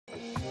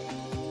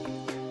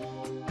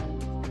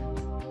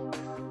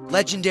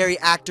Legendary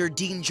actor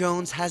Dean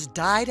Jones has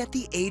died at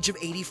the age of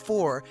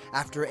 84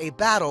 after a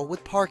battle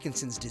with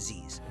Parkinson's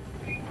disease.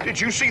 Did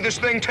you see this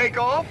thing take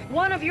off?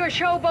 One of your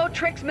showboat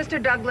tricks,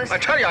 Mr. Douglas. I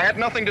tell you, I had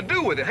nothing to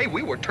do with it. Hey,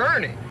 we were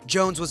turning.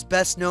 Jones was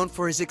best known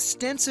for his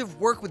extensive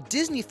work with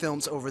Disney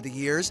films over the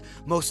years,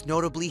 most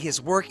notably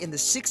his work in the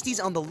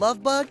 60s on The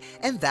Love Bug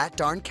and That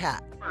Darn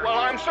Cat. Well,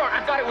 I'm sorry.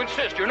 I've got to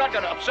insist. You're not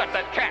going to upset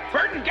that cat.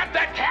 Burton, get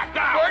that cat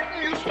down!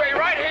 Burton, you stay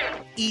right here!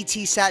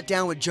 E.T. sat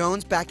down with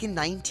Jones back in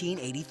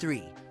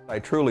 1983. I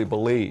truly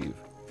believe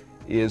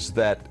is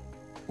that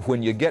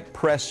when you get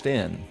pressed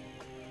in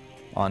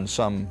on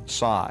some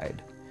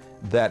side,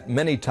 that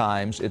many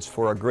times it's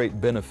for a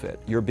great benefit.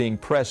 You're being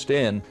pressed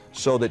in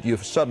so that you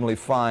suddenly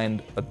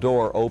find a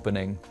door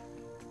opening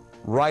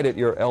right at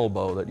your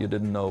elbow that you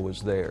didn't know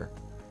was there.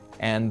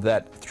 And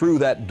that through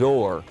that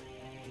door,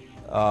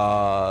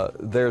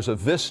 there's a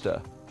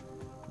vista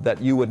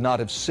that you would not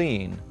have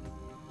seen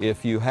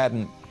if you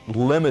hadn't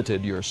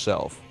limited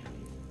yourself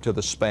to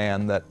the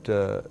span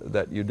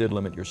that you did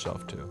limit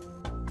yourself to.